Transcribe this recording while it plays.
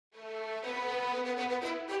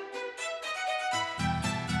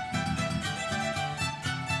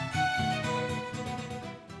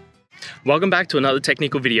Welcome back to another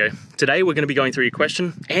technical video. Today we're going to be going through your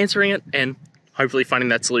question, answering it, and hopefully finding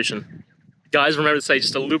that solution. Guys, remember to stay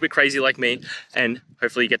just a little bit crazy like me, and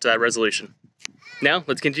hopefully you get to that resolution. Now,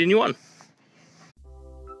 let's continue on.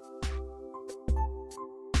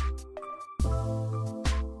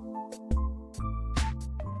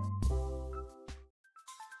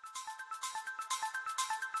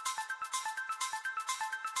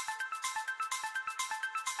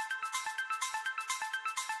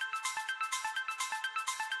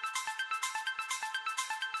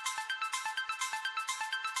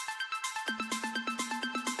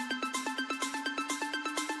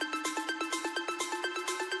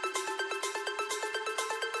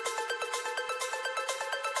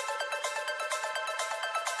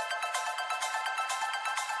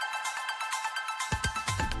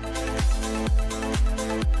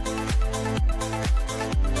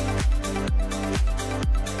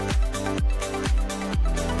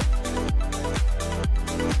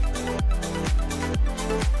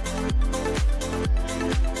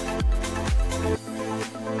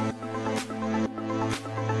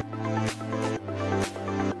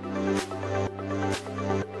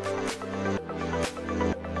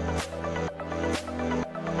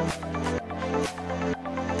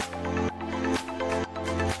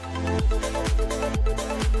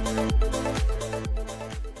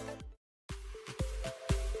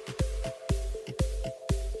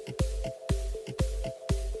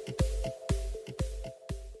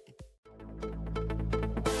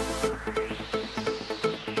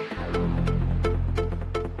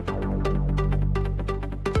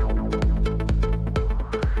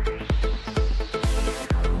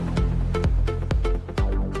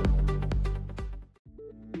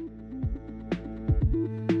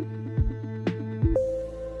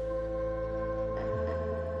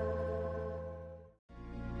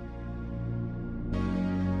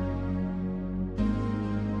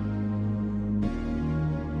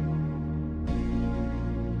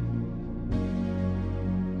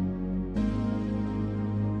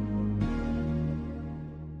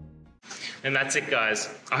 And that's it, guys.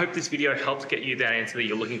 I hope this video helped get you that answer that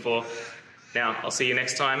you're looking for. Now, I'll see you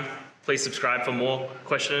next time. Please subscribe for more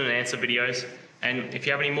question and answer videos. And if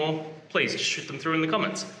you have any more, please shoot them through in the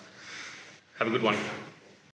comments. Have a good one.